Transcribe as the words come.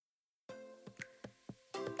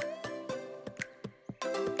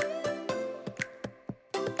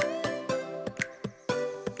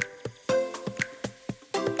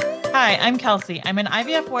Hi, I'm Kelsey. I'm an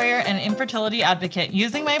IVF warrior and infertility advocate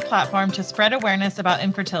using my platform to spread awareness about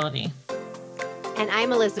infertility. And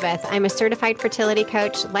I'm Elizabeth. I'm a certified fertility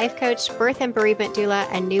coach, life coach, birth and bereavement doula,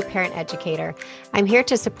 and new parent educator. I'm here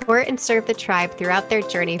to support and serve the tribe throughout their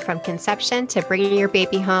journey from conception to bringing your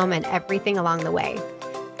baby home and everything along the way.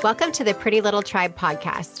 Welcome to the Pretty Little Tribe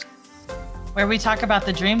podcast, where we talk about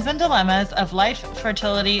the dreams and dilemmas of life,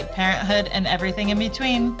 fertility, parenthood, and everything in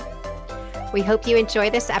between. We hope you enjoy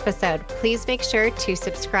this episode. Please make sure to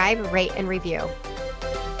subscribe, rate, and review.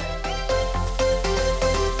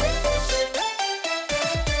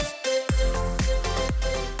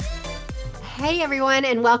 Hey everyone,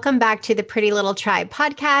 and welcome back to the Pretty Little Tribe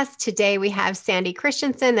podcast. Today we have Sandy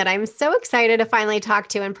Christensen that I'm so excited to finally talk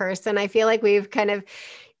to in person. I feel like we've kind of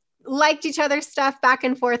liked each other's stuff back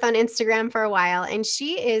and forth on Instagram for a while. And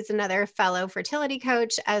she is another fellow fertility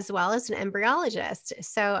coach as well as an embryologist.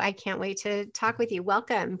 So I can't wait to talk with you.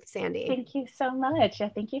 Welcome, Sandy. Thank you so much.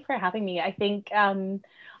 Thank you for having me. I think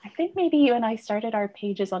maybe you and I started our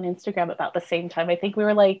pages on Instagram about the same time. I think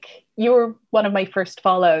you were one of my first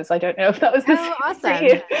follows. I don't know if that was the same awesome.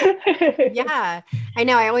 for you. Yeah, I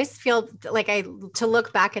know. I always feel like to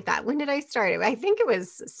look back at that. When did I start? I think it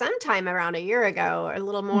was sometime around a year ago or a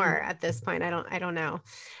little more at this point. I don't know.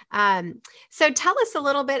 So tell us a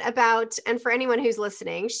little bit about, and for anyone who's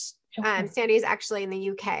listening, Sandy is actually in the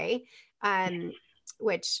UK,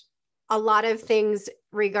 which a lot of things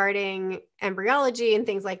regarding embryology and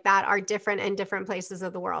things like that are different in different places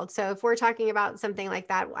of the world. So if we're talking about something like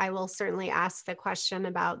that, I will certainly ask the question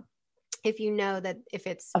about if you know that if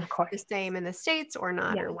it's the same in the States or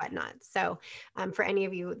not or whatnot. So for any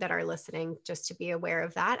of you that are listening, just to be aware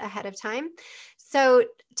of that ahead of time. So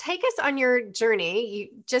take us on your journey. You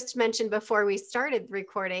just mentioned before we started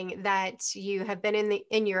recording that you have been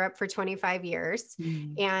in Europe for 25 years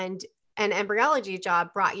and an embryology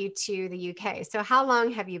job brought you to the UK. So how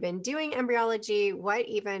long have you been doing embryology? What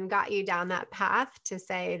even got you down that path to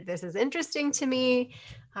say, this is interesting to me?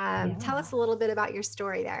 Tell us a little bit about your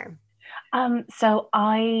story there. So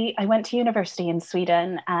I went to university in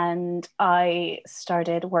Sweden and I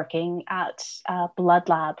started working at a blood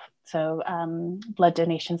lab. So blood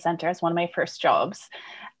donation center is one of my first jobs.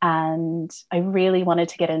 And I really wanted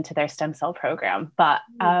to get into their stem cell program, but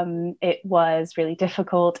it was really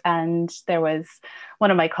difficult. And there was one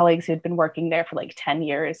of my colleagues who had been working there for like 10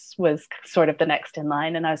 years was sort of the next in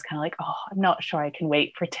line. And I was kind of like, I'm not sure I can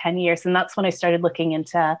wait for 10 years. And that's when I started looking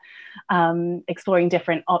into exploring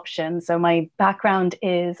different options. So my background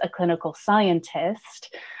is a clinical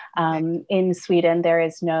scientist. In Sweden, there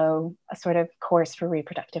is no sort of course for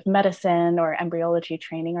reproductive medicine or embryology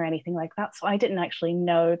training or anything like that. So I didn't actually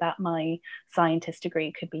know that my scientist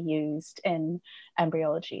degree could be used in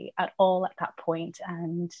embryology at all at that point.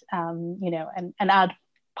 And, an ad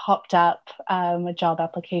popped up, a job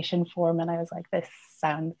application form, and I was like, this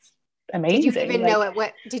sounds amazing. Did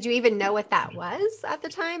you even know what that was at the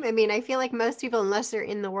time? I mean, I feel like most people, unless they're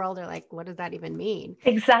in the world, are like, what does that even mean?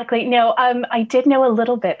 Exactly. No, I did know a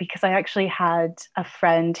little bit because I actually had a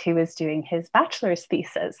friend who was doing his bachelor's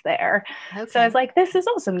thesis there. Okay. So I was like, this is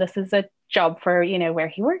awesome. This is a job for, where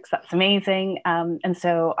he works. That's amazing. And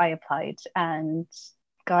so I applied and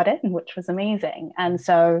got in, which was amazing. And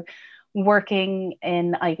so working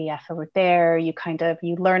in IVF over there, you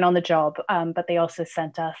learn on the job, but they also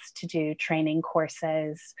sent us to do training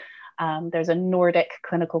courses. There's a Nordic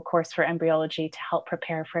clinical course for embryology to help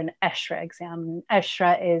prepare for an ESHRE exam.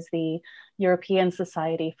 ESHRE is the European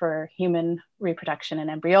Society for Human Reproduction and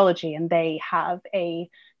Embryology, and they have a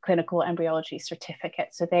clinical embryology certificate.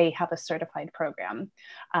 So they have a certified program,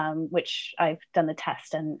 which I've done the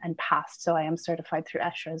test and passed. So I am certified through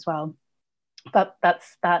ESHRE as well. But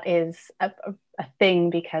that is a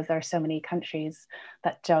thing because there are so many countries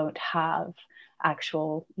that don't have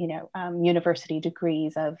actual, university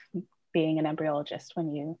degrees of being an embryologist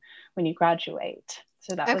when you graduate.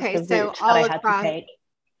 So that was the route that I had to take.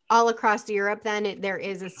 All across Europe, then there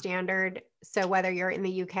is a standard. So whether you're in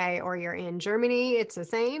the UK or you're in Germany, it's the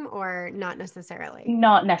same, or not necessarily?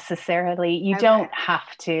 Not necessarily. You don't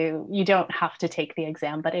have to take the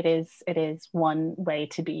exam, but it is one way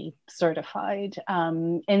to be certified.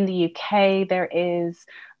 In the UK, there is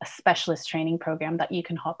a specialist training program that you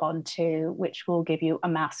can hop onto, which will give you a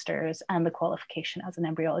master's and the qualification as an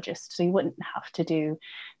embryologist. So you wouldn't have to do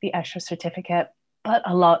the ESHRE certificate. But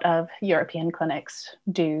a lot of European clinics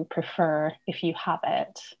do prefer if you have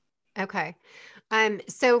it. Okay.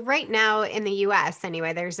 So right now in the US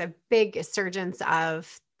anyway, there's a big surgence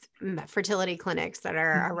of fertility clinics that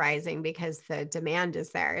are arising because the demand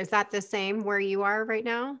is there. Is that the same where you are right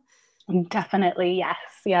now? Definitely, yes.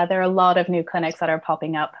 Yeah, there are a lot of new clinics that are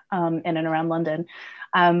popping up in and around London.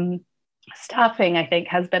 Staffing, I think,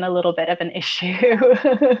 has been a little bit of an issue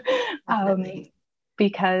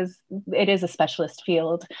because it is a specialist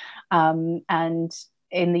field. And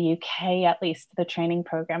in the UK, at least, the training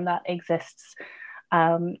program that exists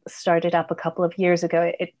started up a couple of years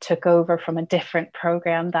ago. It took over from a different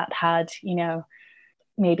program that had,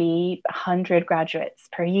 maybe 100 graduates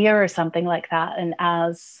per year or something like that. And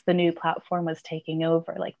as the new platform was taking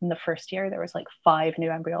over, like in the first year, there was like 5 new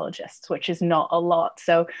embryologists, which is not a lot.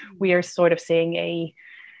 So we are sort of seeing a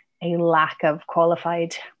lack of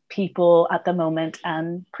qualified people at the moment.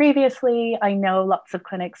 And previously, I know lots of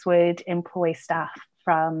clinics would employ staff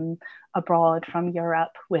from abroad, from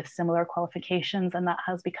Europe, with similar qualifications, and that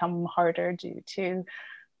has become harder due to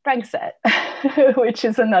Brexit, which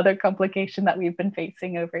is another complication that we've been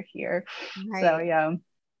facing over here. Right. So yeah.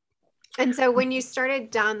 And so when you started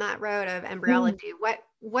down that road of embryology,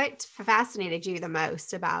 what fascinated you the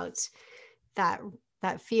most about that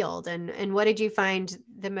field, and what did you find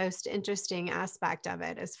the most interesting aspect of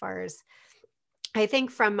it? As far as, I think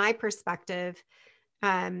from my perspective,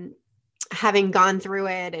 having gone through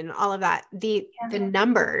it and all of that, the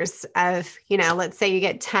numbers of, let's say you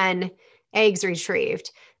get 10 eggs retrieved,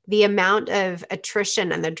 the amount of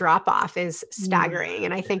attrition and the drop off is staggering.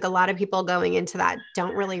 And I think a lot of people going into that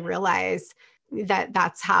don't really realize that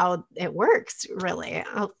that's how it works, really,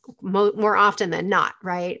 more often than not,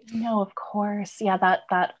 right? No, of course. Yeah,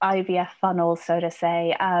 that IVF funnel, so to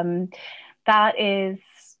say, that is,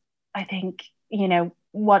 I think,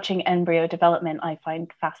 watching embryo development, I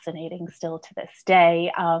find fascinating still to this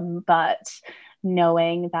day. But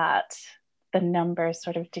knowing that the numbers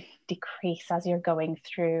sort of decrease as you're going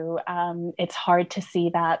through, it's hard to see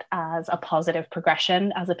that as a positive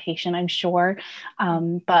progression as a patient, I'm sure.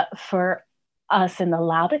 But for us in the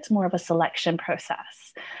lab, it's more of a selection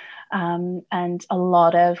process. And a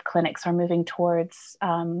lot of clinics are moving towards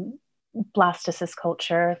blastocyst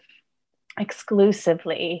culture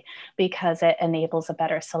exclusively because it enables a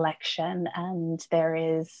better selection. And there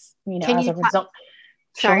is, as a result...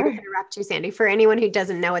 Sorry to interrupt you, Sandy. For anyone who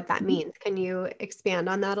doesn't know what that means, can you expand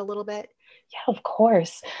on that a little bit? Yeah, of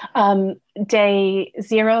course. Day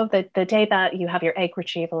 0, the day that you have your egg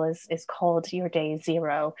retrieval is called your day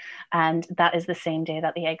 0. And that is the same day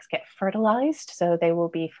that the eggs get fertilized. So they will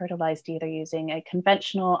be fertilized either using a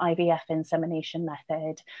conventional IVF insemination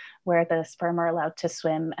method, where the sperm are allowed to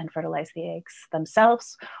swim and fertilize the eggs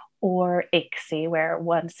themselves, or ICSI, where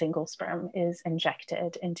one single sperm is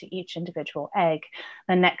injected into each individual egg.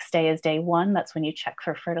 The next day is day 1. That's when you check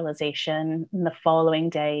for fertilization. And the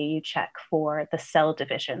following day, you check for the cell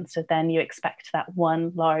division. So then you expect that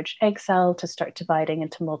one large egg cell to start dividing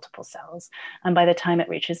into multiple cells. And by the time it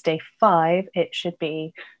reaches day 5, it should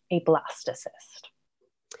be a blastocyst.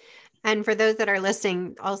 And for those that are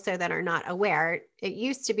listening also that are not aware, it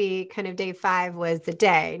used to be kind of day 5 was the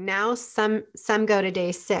day. Now some go to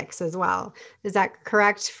day 6 as well. Is that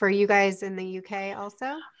correct for you guys in the UK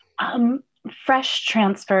also? Fresh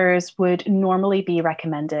transfers would normally be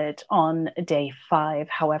recommended on day 5.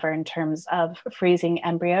 However, in terms of freezing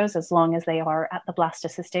embryos, as long as they are at the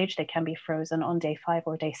blastocyst stage, they can be frozen on day 5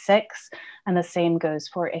 or day 6. And the same goes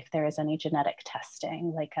for if there is any genetic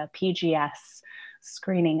testing, like a PGS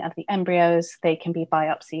screening of the embryos. They can be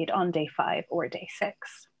biopsied on day 5 or day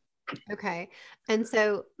 6. Okay. And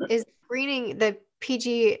so is screening, the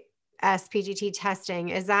PGT testing,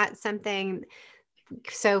 is that something,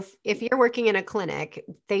 so if you're working in a clinic,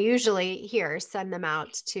 they usually send them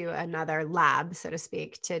out to another lab, so to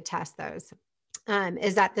speak, to test those.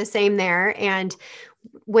 Is that the same there? And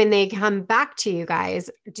when they come back to you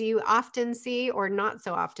guys, do you often see or not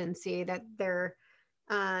so often see that they're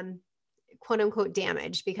quote unquote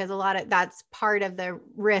damaged? Because a lot of that's part of the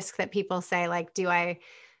risk that people say, like, do I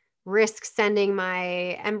risk sending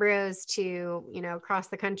my embryos to, across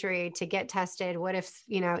the country to get tested? What if,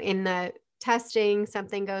 in the testing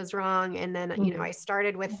something goes wrong, and then, I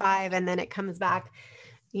started with 5 and then it comes back,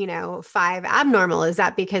 5 abnormal? Is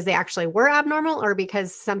that because they actually were abnormal or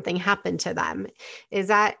because something happened to them? Is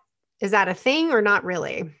that a thing or not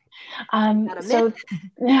really?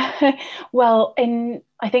 Well,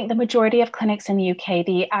 I think the majority of clinics in the UK,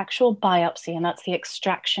 the actual biopsy, and that's the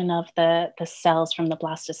extraction of the cells from the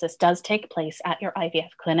blastocyst, does take place at your IVF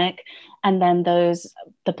clinic. And then the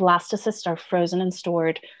blastocysts are frozen and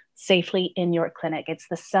stored safely in your clinic. It's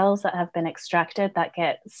the cells that have been extracted that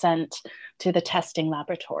get sent to the testing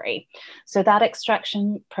laboratory. So that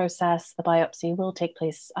extraction process, the biopsy, will take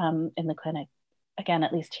place in the clinic again,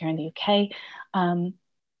 at least here in the UK.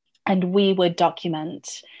 And we would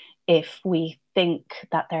document if we think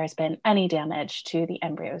that there has been any damage to the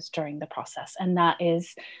embryos during the process. And that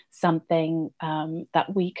is something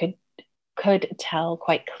that we could tell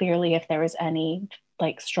quite clearly if there was any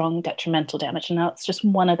like strong detrimental damage. And that's just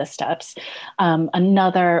one of the steps.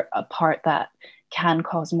 Another part that can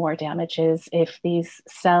cause more damage is if these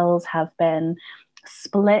cells have been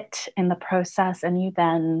split in the process and you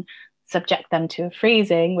then subject them to a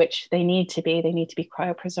freezing, which they need to be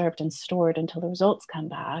cryopreserved and stored until the results come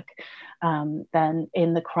back. Then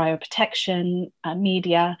in the cryoprotection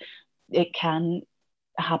media, it can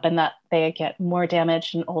happen that they get more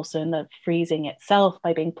damage, and also in the freezing itself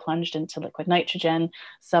by being plunged into liquid nitrogen,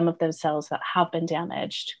 some of those cells that have been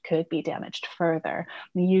damaged could be damaged further.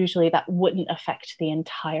 Usually that wouldn't affect the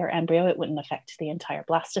entire embryo, it wouldn't affect the entire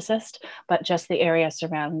blastocyst, but just the area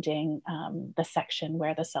surrounding the section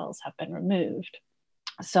where the cells have been removed.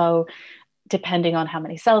 So depending on how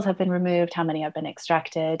many cells have been removed, how many have been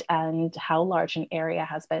extracted, and how large an area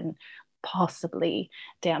has been possibly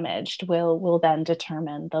damaged will then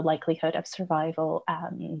determine the likelihood of survival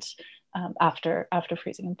and after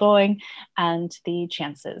freezing and thawing, and the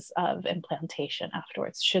chances of implantation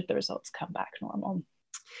afterwards should the results come back normal.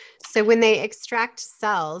 So when they extract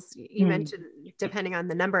cells, you mentioned depending on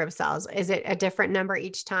the number of cells, is it a different number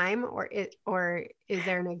each time, or is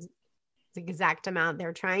there an exact amount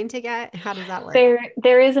they're trying to get? How does that work?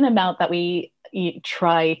 There is an amount that we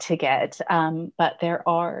try to get, but there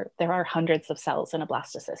are hundreds of cells in a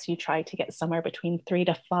blastocyst. You try to get somewhere between 3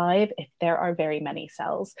 to 5 if there are very many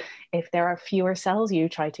cells. If there are fewer cells, you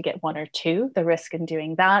try to get 1 or 2. The risk in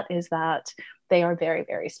doing that is that they are very,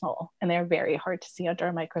 very small and they're very hard to see under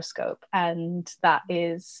a microscope. And that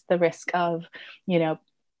is the risk of,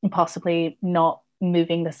 possibly not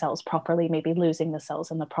moving the cells properly, maybe losing the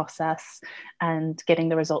cells in the process and getting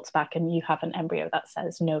the results back, and you have an embryo that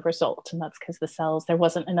says no result, and that's because there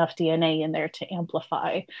wasn't enough DNA in there to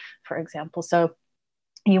amplify, for example. So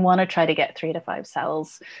you want to try to get 3 to 5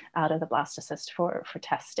 cells out of the blastocyst for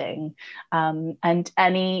testing, and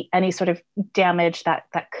any sort of damage that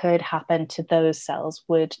could happen to those cells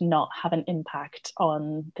would not have an impact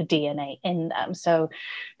on the DNA in them. So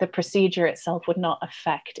the procedure itself would not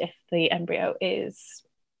affect if the embryo is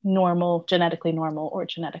normal, genetically normal, or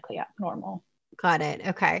genetically abnormal. Got it.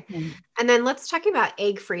 Okay. And then let's talk about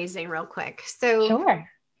egg freezing real quick. So sure.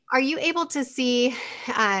 Are you able to see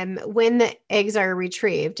when the eggs are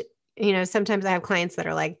retrieved? Sometimes I have clients that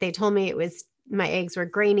are like, they told me my eggs were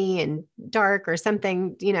grainy and dark or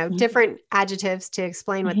something, different adjectives to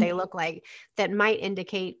explain what they look like that might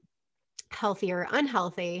indicate healthy or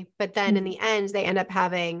unhealthy. But then in the end, they end up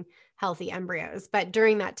having healthy embryos. But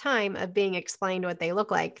during that time of being explained what they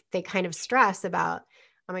look like, they kind of stress about,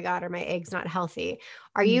 oh my God, are my eggs not healthy?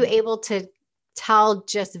 Are you able to tell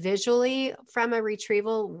just visually from a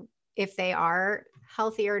retrieval if they are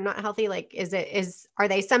healthy or not healthy? Like, are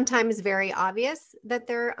they sometimes very obvious that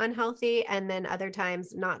they're unhealthy and then other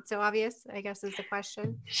times not so obvious, I guess is the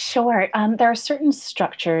question? Sure. There are certain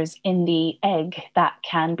structures in the egg that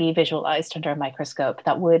can be visualized under a microscope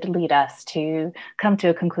that would lead us to come to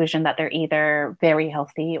a conclusion that they're either very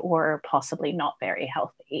healthy or possibly not very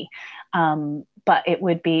healthy. But it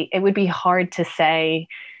would be hard to say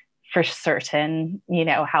for certain,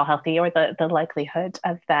 how healthy or the likelihood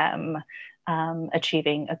of them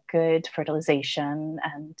achieving a good fertilization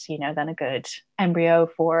and, then a good embryo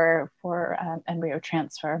for embryo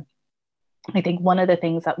transfer. I think one of the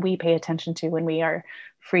things that we pay attention to when we are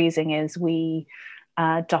freezing is we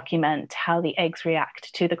document how the eggs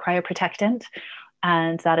react to the cryoprotectant.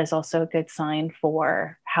 And that is also a good sign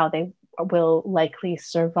for how they will likely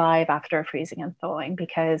survive after freezing and thawing,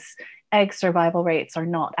 because egg survival rates are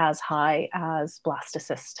not as high as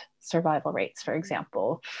blastocyst survival rates, for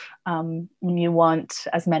example. You want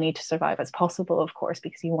as many to survive as possible, of course,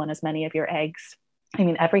 because you want as many of your eggs.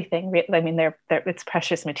 Everything. It's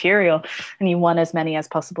precious material, and you want as many as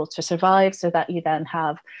possible to survive, so that you then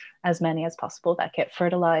have as many as possible that get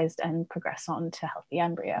fertilized and progress on to healthy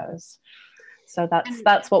embryos. So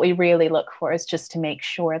that's what we really look for, is just to make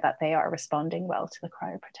sure that they are responding well to the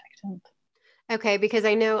cryoprotectant. Okay, because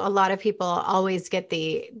I know a lot of people always get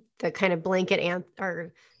the kind of blanket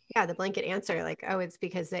the blanket answer, like, oh, it's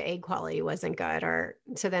because the egg quality wasn't good, or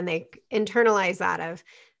so then they internalize that of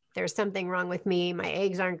there's something wrong with me, my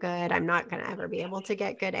eggs aren't good, I'm not going to ever be able to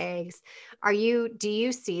get good eggs. Do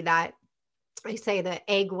you see that? I say the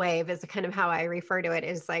egg wave is kind of how I refer to it,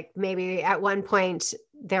 is like maybe at one point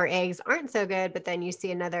their eggs aren't so good, but then you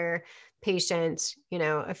see another patient,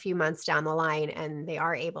 a few months down the line, and they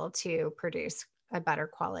are able to produce a better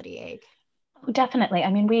quality egg. Definitely.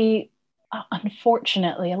 I mean,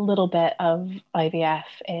 unfortunately, a little bit of IVF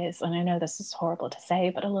is, and I know this is horrible to say,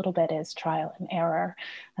 but a little bit is trial and error,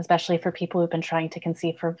 especially for people who've been trying to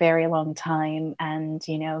conceive for a very long time and,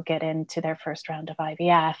 get into their first round of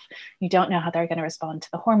IVF. You don't know how they're going to respond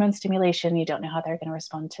to the hormone stimulation. You don't know how they're going to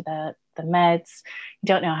respond to the meds. You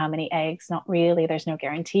don't know how many eggs, not really. There's no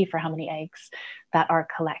guarantee for how many eggs that are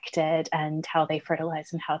collected and how they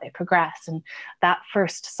fertilize and how they progress. And that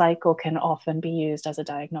first cycle can often be used as a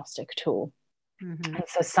diagnostic tool. Mm-hmm. And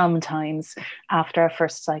so sometimes after a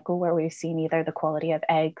first cycle where we've seen either the quality of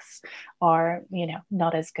eggs are,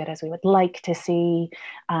 not as good as we would like to see,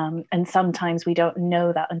 and sometimes we don't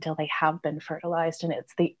know that until they have been fertilized, and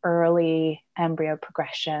it's the early embryo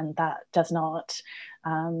progression that does not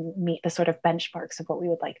meet the sort of benchmarks of what we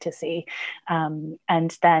would like to see.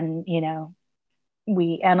 And then,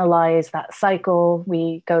 we analyze that cycle,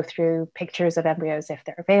 we go through pictures of embryos if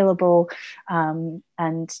they're available,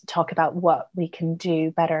 and talk about what we can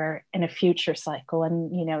do better in a future cycle.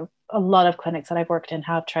 And, a lot of clinics that I've worked in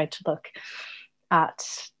have tried to look at,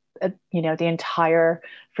 the entire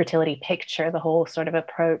fertility picture, the whole sort of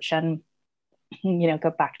approach, and,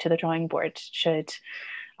 go back to the drawing board. Should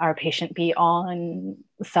our patient be on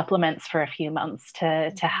supplements for a few months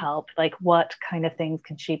to help? Like, what kind of things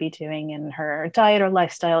can she be doing in her diet or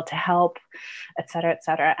lifestyle to help, et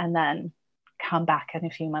cetera, and then come back in a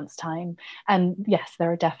few months' time. And yes,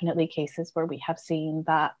 there are definitely cases where we have seen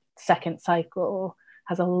that second cycle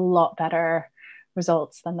has a lot better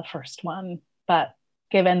results than the first one. But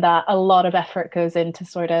given that a lot of effort goes into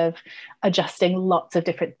sort of adjusting lots of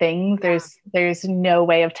different things, there's no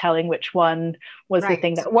way of telling which one was the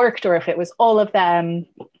thing that worked, or if it was all of them.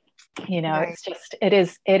 It's just,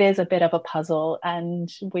 it is a bit of a puzzle,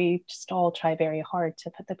 and we just all try very hard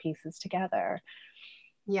to put the pieces together.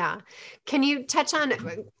 Yeah. Can you touch on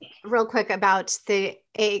real quick about the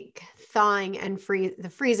egg thawing and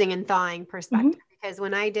the freezing and thawing perspective? Mm-hmm. Because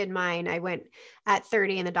when I did mine, I went at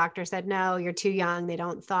 30 and the doctor said, no, you're too young. They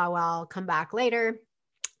don't thaw well. Come back later.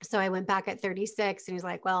 So I went back at 36 and he's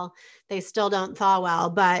like, well, they still don't thaw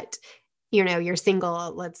well, but you're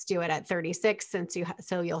single. Let's do it at 36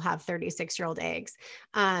 so you'll have 36-year-old eggs.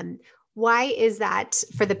 Why is that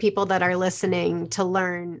for the people that are listening to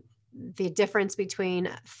learn the difference between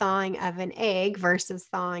thawing of an egg versus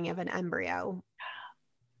thawing of an embryo?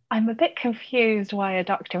 I'm a bit confused why a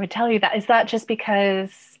doctor would tell you that. Is that just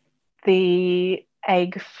because the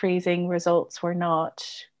egg freezing results were not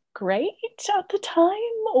great at the time,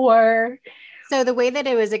 or? So the way that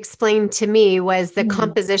it was explained to me was the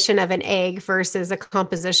composition of an egg versus a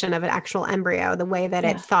composition of an actual embryo. The way that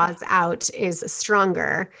it thaws out is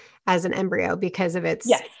stronger as an embryo because of its.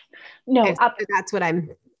 Yes. No, that's what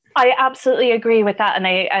I absolutely agree with that. And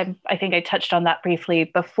I think I touched on that briefly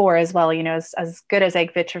before as well. As good as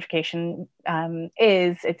egg vitrification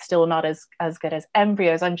is, it's still not as good as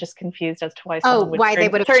embryos. I'm just confused as to why someone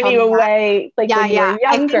would turn you away when you were younger.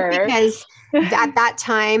 I think because at that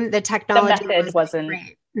time, the technology the method wasn't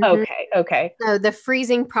great. Okay. So the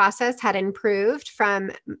freezing process had improved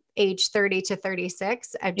from age 30 to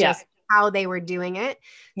 36 of just how they were doing it.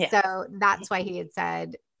 Yeah. So that's why he had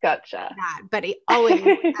said, gotcha. That. But he always,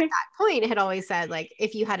 at that point, had always said, like,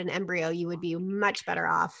 if you had an embryo, you would be much better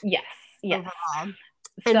off. Yes. Overall.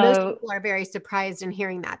 And most people are very surprised in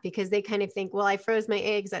hearing that because they kind of think, well, I froze my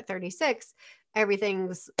eggs at 36.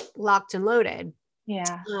 Everything's locked and loaded.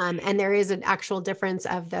 Yeah. And there is an actual difference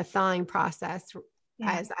of the thawing process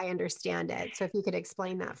as I understand it. So if you could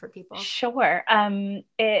explain that for people. Sure.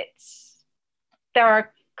 There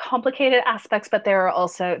are complicated aspects, but there's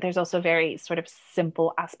also a very sort of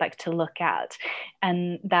simple aspect to look at.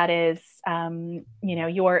 And that is,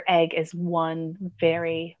 your egg is one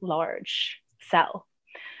very large cell,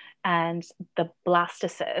 and the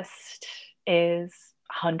blastocyst is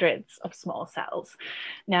hundreds of small cells.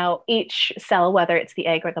 Now, each cell, whether it's the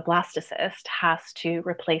egg or the blastocyst, has to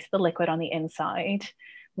replace the liquid on the inside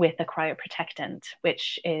with a cryoprotectant,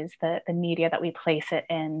 which is the media that we place it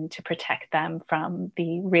in to protect them from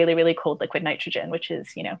the really, really cold liquid nitrogen, which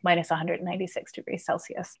is, minus 196 degrees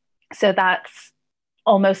Celsius. So that's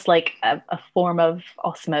almost like a form of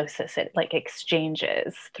osmosis. It like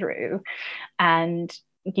exchanges through, and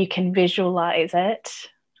you can visualize it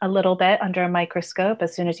a little bit under a microscope.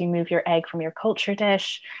 As soon as you move your egg from your culture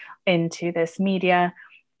dish into this media,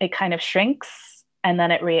 it kind of shrinks and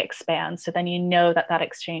then it re-expands. So then that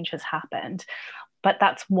exchange has happened. But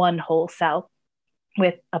that's one whole cell.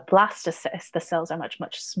 With a blastocyst, the cells are much,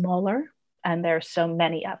 much smaller, and there are so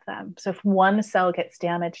many of them. So if one cell gets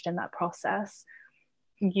damaged in that process,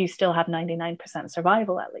 you still have 99%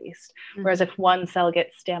 survival at least. Mm-hmm. Whereas if one cell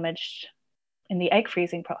gets damaged in the egg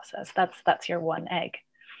freezing process. That's your one egg.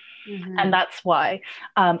 Mm-hmm. And that's why,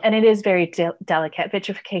 and it is very delicate.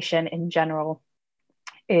 Vitrification in general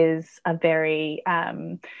is a very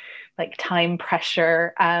like time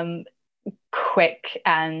pressure, quick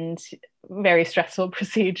and very stressful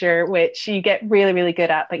procedure, which you get really, really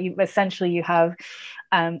good at. But you have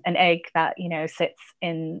an egg that, you know, sits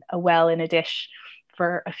in a well in a dish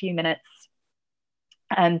for a few minutes,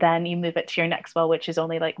 and then you move it to your next well, which is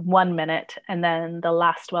only like 1 minute, and then the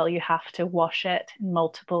last well you have to wash it in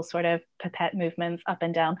multiple sort of pipette movements up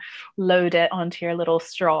and down, load it onto your little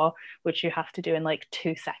straw, which you have to do in like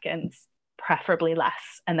 2 seconds, preferably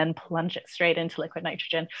less, and then plunge it straight into liquid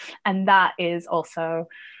nitrogen. And that is also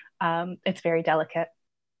it's very delicate,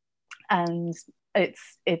 and it's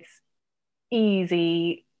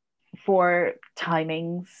easy for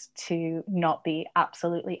timings to not be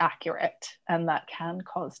absolutely accurate, and that can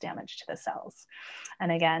cause damage to the cells. And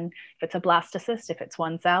again, if it's a blastocyst, if it's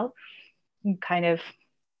one cell, kind of,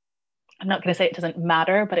 I'm not going to say it doesn't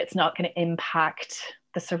matter, but it's not going to impact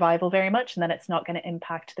the survival very much, and then it's not going to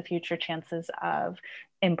impact the future chances of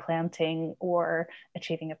implanting or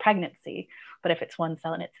achieving a pregnancy. But if it's one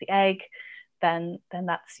cell and it's the egg, then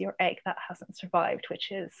that's your egg that hasn't survived, which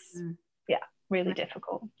is really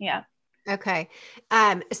difficult. Yeah. Okay.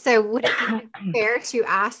 So would it be fair to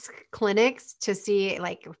ask clinics to see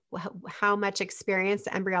like how much experience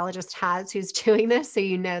the embryologist has who's doing this, so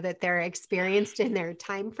you know that they're experienced in their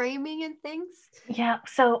time framing and things? Yeah.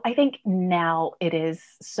 So I think now it is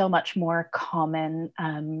so much more common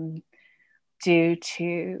due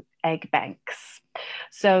to egg banks.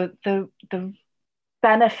 So the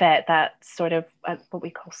benefit that sort of what we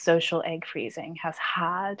call social egg freezing has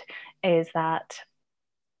had is that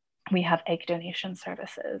we have egg donation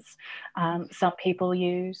services. Some people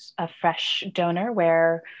use a fresh donor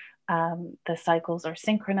where the cycles are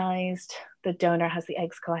synchronized. The donor has the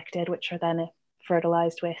eggs collected, which are then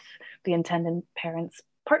fertilized with the intended parent's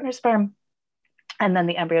partner sperm. And then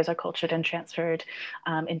the embryos are cultured and transferred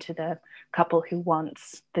into the couple who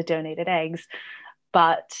wants the donated eggs.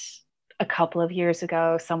 But a couple of years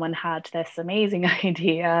ago, someone had this amazing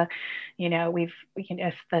idea, you know,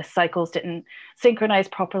 if the cycles didn't synchronize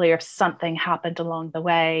properly or something happened along the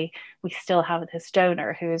way, we still have this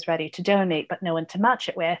donor who is ready to donate, but no one to match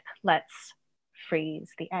it with. Let's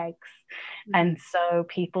freeze the eggs. Mm-hmm. And so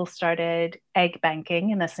people started egg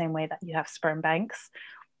banking in the same way that you have sperm banks.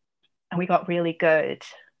 And we got really good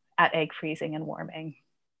at egg freezing and warming.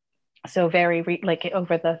 So like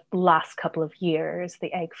over the last couple of years,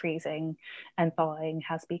 the egg freezing and thawing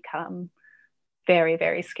has become very,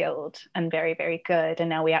 very skilled and very, very good. And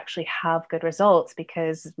now we actually have good results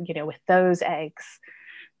because, you know, with those eggs,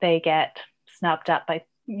 they get snapped up by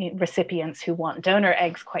recipients who want donor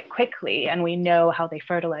eggs quite quickly. And we know how they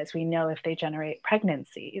fertilize. We know if they generate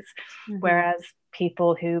pregnancies. Mm-hmm. Whereas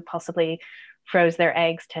people who possibly froze their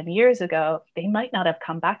eggs 10 years ago, they might not have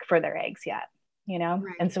come back for their eggs yet. You know,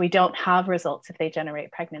 right. And so we don't have results if they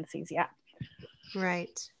generate pregnancies yet.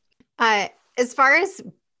 Right. As far as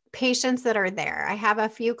patients that are there, I have a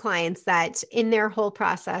few clients that in their whole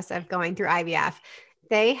process of going through IVF,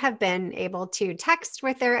 they have been able to text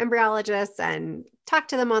with their embryologists and talk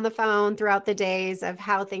to them on the phone throughout the days of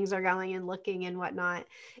how things are going and looking and whatnot.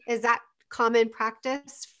 Is that common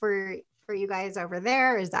practice for you guys over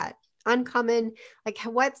there? Is that uncommon? Like,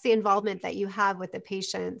 what's the involvement that you have with the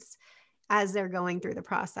patients as they're going through the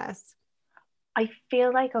process? I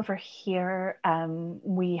feel like over here,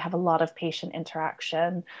 we have a lot of patient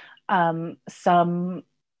interaction. I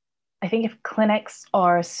think if clinics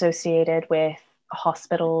are associated with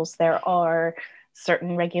hospitals, there are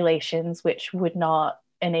certain regulations which would not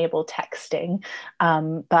enable texting.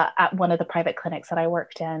 But at one of the private clinics that I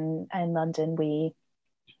worked in London, we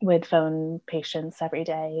would phone patients every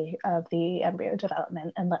day of the embryo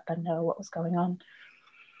development and let them know what was going on.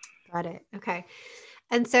 Got it. Okay.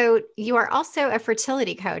 And so you are also a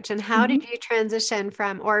fertility coach. And how did you transition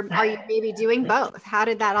from, or are you maybe doing both? How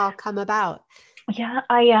did that all come about? Yeah,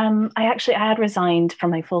 I had resigned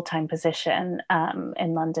from my full-time position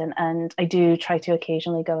in London, and I do try to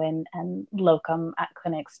occasionally go in and locum at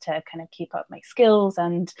clinics to kind of keep up my skills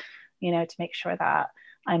and, you know, to make sure that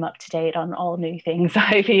I'm up to date on all new things,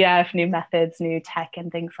 IVF, new methods, new tech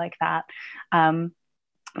and things like that.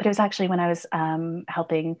 But it was actually when I was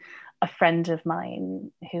helping a friend of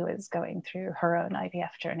mine who was going through her own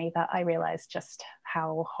IVF journey that I realized just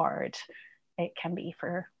how hard it can be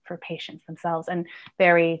for patients themselves, and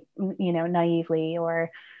very, you know, naively or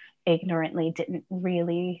ignorantly didn't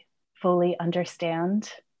really fully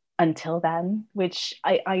understand until then, which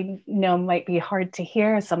I know might be hard to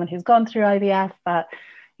hear as someone who's gone through IVF, but,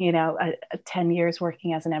 you know, 10 years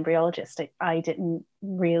working as an embryologist, I didn't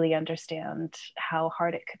really understand how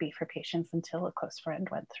hard it could be for patients until a close friend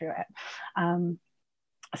went through it.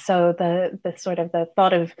 So the sort of the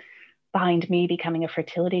thought of behind me becoming a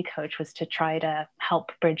fertility coach was to try to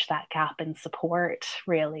help bridge that gap in support,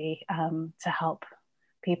 really, to help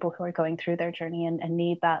people who are going through their journey and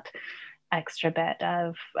need that extra bit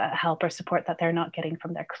of help or support that they're not getting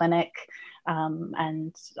from their clinic.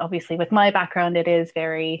 And obviously with my background, it is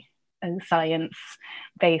very science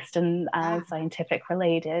based and scientific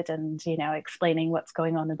related, and, you know, explaining what's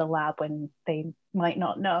going on in the lab when they might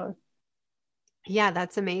not know. Yeah,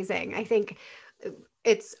 that's amazing. I think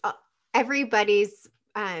it's everybody's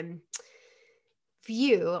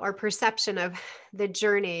view or perception of the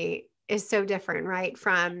journey is so different, right?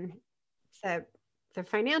 From the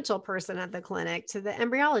financial person at the clinic to the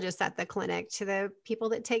embryologist at the clinic to the people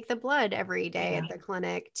that take the blood every day at the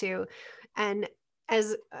clinic and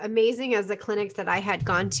as amazing as the clinics that I had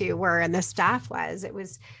gone to were and the staff was, it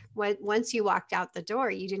was once you walked out the door,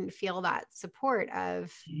 you didn't feel that support of,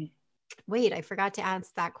 wait, I forgot to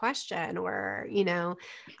ask that question, or, you know,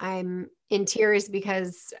 I'm in tears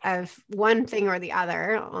because of one thing or the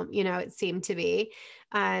other, you know, it seemed to be.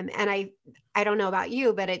 And I don't know about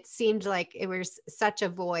you, but it seemed like it was such a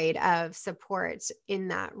void of support in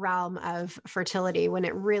that realm of fertility when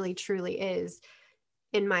it really, truly is,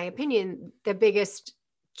 in my opinion, the biggest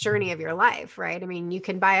journey of your life, right? I mean, you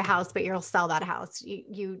can buy a house, but you'll sell that house.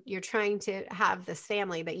 You're trying to have this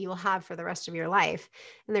family that you will have for the rest of your life.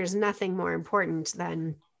 And there's nothing more important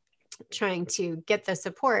than trying to get the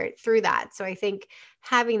support through that. So I think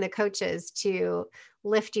having the coaches to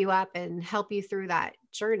lift you up and help you through that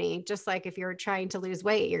journey, just like if you're trying to lose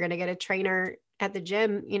weight, you're going to get a trainer at the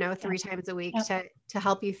gym, you know, 3 times a week to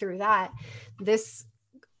help you through that. This,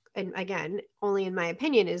 and again, only in my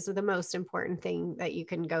opinion, is the most important thing that you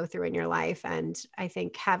can go through in your life. And I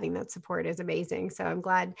think having that support is amazing. So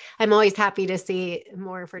I'm always happy to see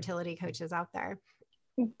more fertility coaches out there.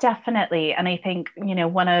 Definitely. And I think, you know,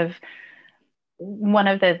 one of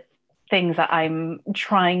the things that I'm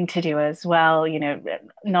trying to do as well, you know,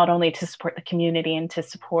 not only to support the community and to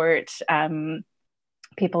support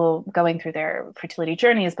people going through their fertility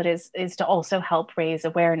journeys, but is to also help raise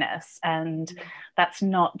awareness. And that's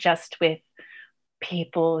not just with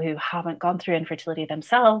people who haven't gone through infertility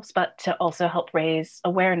themselves, but to also help raise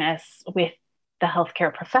awareness with the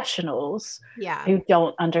healthcare professionals who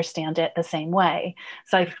don't understand it the same way.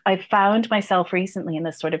 So I've found myself recently in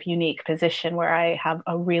this sort of unique position where I have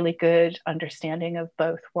a really good understanding of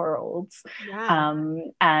both worlds.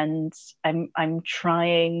 And I'm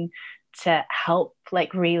trying to help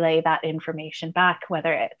like relay that information back,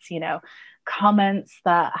 whether it's, you know, comments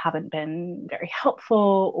that haven't been very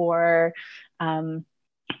helpful or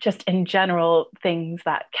just in general things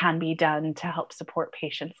that can be done to help support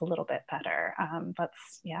patients a little bit better.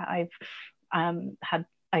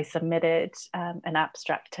 I submitted an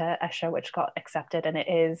abstract to ESHA, which got accepted, and it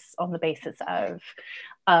is on the basis of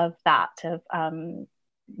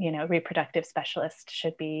you know, reproductive specialists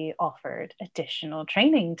should be offered additional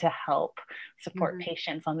training to help support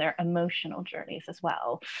patients on their emotional journeys as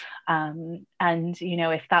well. And, you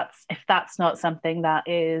know, if that's not something that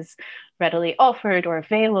is readily offered or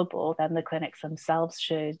available, then the clinics themselves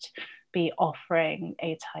should be offering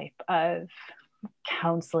a type of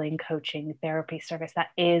counseling, coaching, therapy service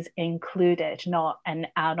that is included, not an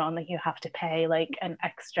add-on that you have to pay like an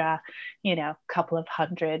extra, you know, couple of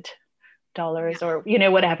 $100 or, you know,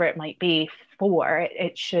 whatever it might be for.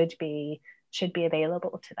 It should be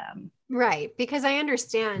available to them. Right. Because I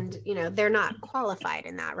understand, you know, they're not qualified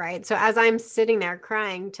in that, right? So as I'm sitting there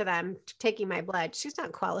crying to them, taking my blood, she's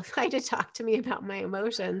not qualified to talk to me about my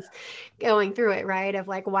emotions going through it, right? Of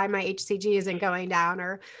like why my HCG isn't going down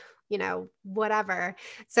or, you know, whatever.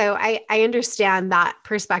 So I understand that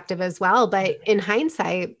perspective as well. But in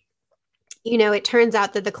hindsight, you know, it turns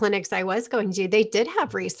out that the clinics I was going to, they did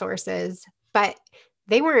have resources, but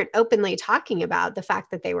they weren't openly talking about the fact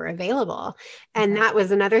that they were available. And that was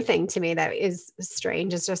another thing to me that is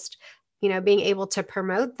strange, is just, you know, being able to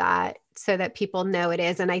promote that so that people know it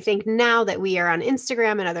is. And I think now that we are on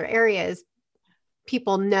Instagram and other areas,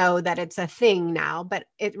 people know that it's a thing now, but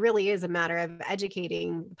it really is a matter of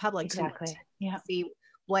educating the public to see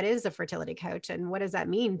what is a fertility coach and what does that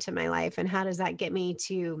mean to my life and how does that get me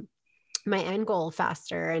to my end goal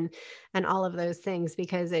faster and all of those things,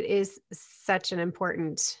 because it is such an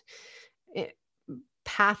important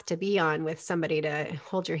path to be on with somebody to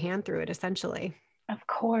hold your hand through it, essentially. Of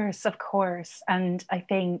course. And I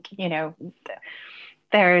think, you know,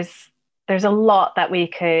 there's there's a lot that we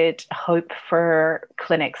could hope for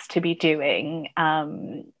clinics to be doing.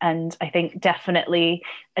 And I think definitely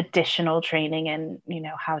additional training in,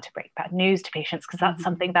 how to break bad news to patients, because that's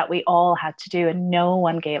something that we all had to do. And no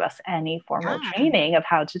one gave us any formal training of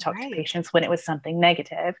how to talk to patients when it was something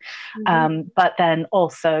negative. But then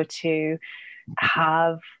also to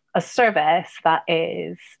have a service that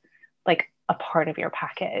is like a part of your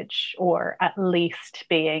package, or at least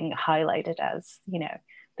being highlighted as,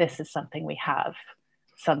 this is something we have.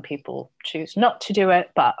 Some people choose not to do it,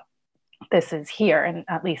 but this is here, and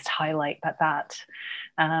at least highlight that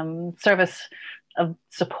service of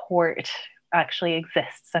support actually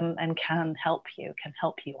exists and can help you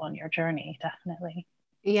on your journey, definitely.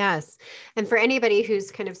 Yes. And for anybody who's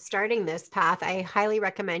kind of starting this path, I highly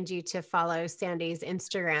recommend you to follow Sandy's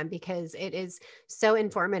Instagram, because it is so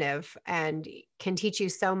informative and can teach you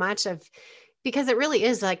so much because it really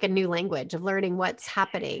is like a new language of learning what's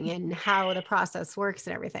happening and how the process works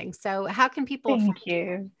and everything. So how can people? Thank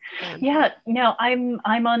you. Yeah, no, I'm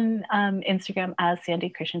on Instagram as Sandy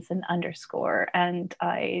Christensen _ and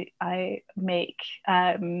I make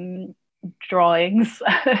drawings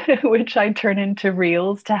which I turn into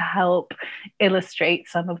reels to help illustrate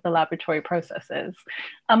some of the laboratory processes,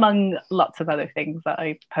 among lots of other things that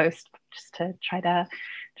I post, just to try to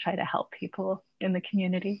help people in the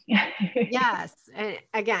community. Yes. And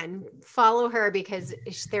again, follow her, because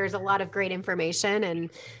there's a lot of great information.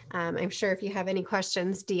 And I'm sure if you have any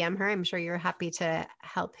questions, DM her. I'm sure you're happy to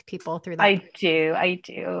help people through that. I do.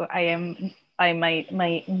 My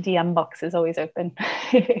DM box is always open.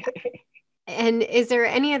 And is there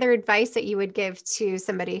any other advice that you would give to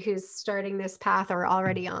somebody who's starting this path or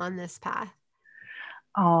already on this path?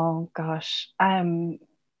 Oh gosh. I'm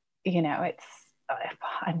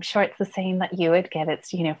sure it's the same that you would get.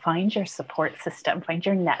 It's, find your support system, find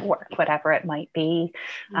your network, whatever it might be.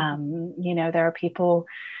 There are people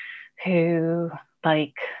who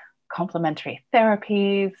like complementary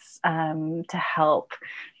therapies to help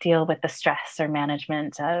deal with the stress or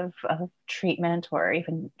management of treatment, or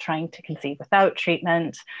even trying to conceive without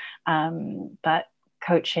treatment. But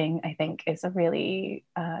coaching, I think, is a really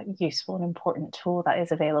useful and important tool that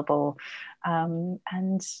is available.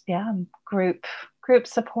 And yeah, group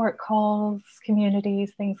support calls,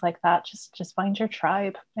 communities, things like that. Just find your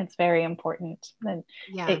tribe. It's very important. And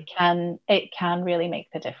it can really make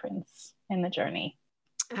the difference in the journey.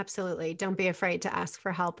 Absolutely. Don't be afraid to ask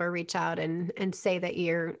for help or reach out and say that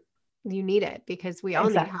you need it, because we all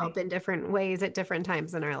need help in different ways at different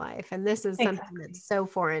times in our life. And this is something that's so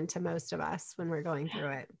foreign to most of us when we're going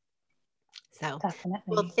through it. So, definitely.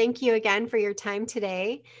 Well, thank you again for your time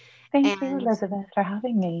today. Thank you, Elizabeth, for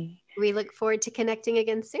having me. We look forward to connecting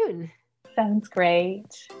again soon. Sounds great.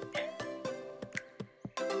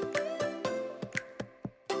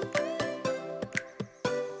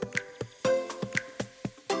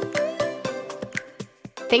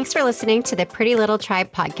 Thanks for listening to the Pretty Little Tribe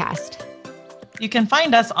podcast. You can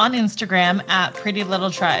find us on Instagram at Pretty Little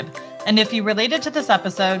Tribe. And if you related to this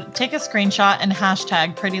episode, take a screenshot and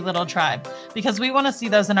hashtag Pretty Little Tribe, because we want to see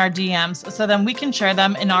those in our DMs, so then we can share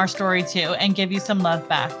them in our story too and give you some love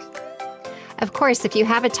back. Of course, if you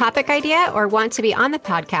have a topic idea or want to be on the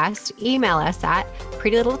podcast, email us at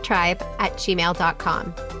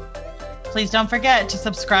prettylittletribe@gmail.com. Please don't forget to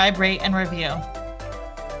subscribe, rate, and review.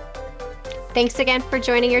 Thanks again for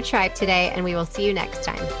joining your tribe today, and we will see you next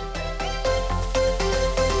time.